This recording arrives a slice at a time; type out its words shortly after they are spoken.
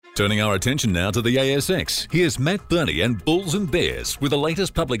Turning our attention now to the ASX, here's Matt Burney and Bulls and Bears with the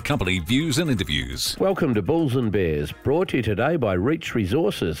latest public company views and interviews. Welcome to Bulls and Bears, brought to you today by Reach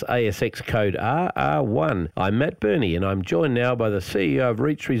Resources, ASX code RR1. I'm Matt Burney and I'm joined now by the CEO of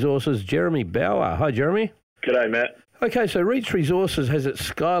Reach Resources, Jeremy Bauer. Hi, Jeremy. G'day, Matt. Okay, so Reach Resources has its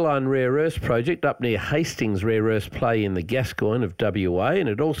Skyline Rare Earths project up near Hastings Rare Earths Play in the Gascoyne of WA, and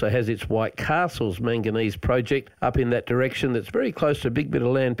it also has its White Castles Manganese project up in that direction that's very close to a big bit of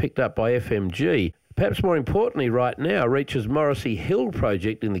land picked up by FMG. Perhaps more importantly right now, Reach's Morrissey Hill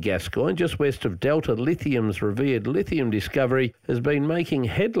project in the Gascoyne, just west of Delta Lithium's revered lithium discovery, has been making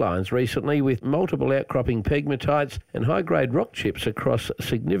headlines recently with multiple outcropping pegmatites and high-grade rock chips across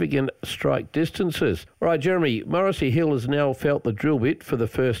significant strike distances. All right, Jeremy, Morrissey Hill has now felt the drill bit for the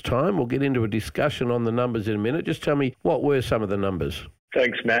first time. We'll get into a discussion on the numbers in a minute. Just tell me, what were some of the numbers?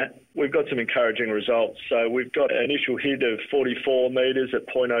 Thanks, Matt. We've got some encouraging results. So we've got an initial hit of 44 metres at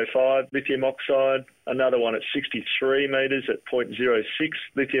 0.05 lithium oxide, another one at 63 metres at 0.06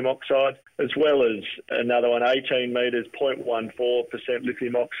 lithium oxide, as well as another one 18 metres, 0.14%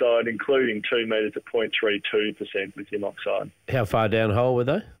 lithium oxide, including 2 metres at 0.32% lithium oxide. How far down hole were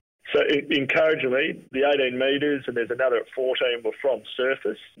they? So encouragingly, the 18 metres and there's another at 14 were from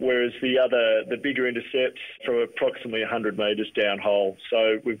surface, whereas the bigger intercepts from approximately 100 metres downhole.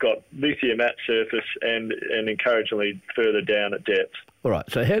 So we've got lithium at surface and encouragingly further down at depth. All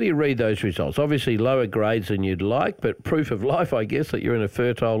right, so how do you read those results? Obviously lower grades than you'd like, but proof of life, I guess, that you're in a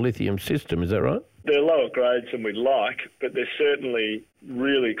fertile lithium system. Is that right? They're lower grades than we'd like, but they're certainly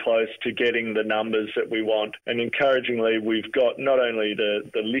really close to getting the numbers that we want. And encouragingly, we've got not only the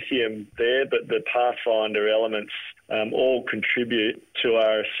lithium there, but the pathfinder elements all contribute to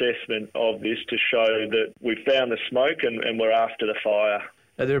our assessment of this to show that we've found the smoke and we're after the fire.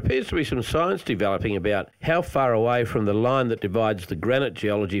 Now, there appears to be some science developing about how far away from the line that divides the granite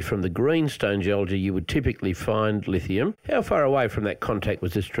geology from the greenstone geology you would typically find lithium. How far away from that contact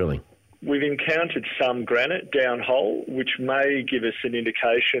was this drilling? We've encountered some granite downhole, which may give us an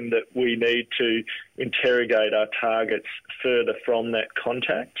indication that we need to interrogate our targets further from that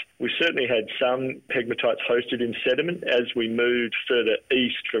contact. We certainly had some pegmatites hosted in sediment as we moved further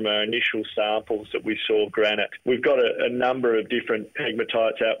east from our initial samples that we saw granite. We've got a number of different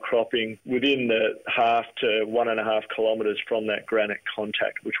pegmatites outcropping within the 0.5 to 1.5 kilometres from that granite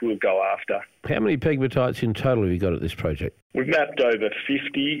contact, which we'll go after. How many pegmatites in total have you got at this project? We've mapped over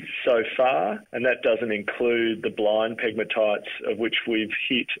 50 so far, and that doesn't include the blind pegmatites, of which we've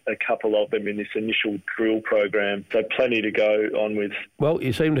hit a couple of them in this initial drill program. So plenty to go on with. Well,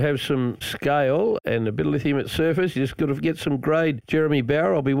 you seem to have some scale and a bit of lithium at surface. You just got to get some grade. Jeremy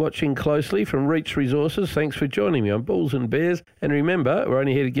Bauer, I'll be watching closely from Reach Resources. Thanks for joining me on Bulls and Bears. And remember, we're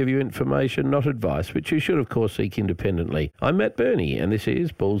only here to give you information, not advice, which you should, of course, seek independently. I'm Matt Burney, and this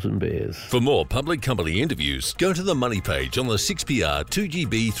is Bulls and Bears. For more public company interviews, go to the Money page on the 6PR,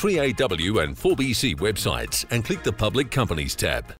 2GB, 3AW and 4BC websites and click the Public Companies tab.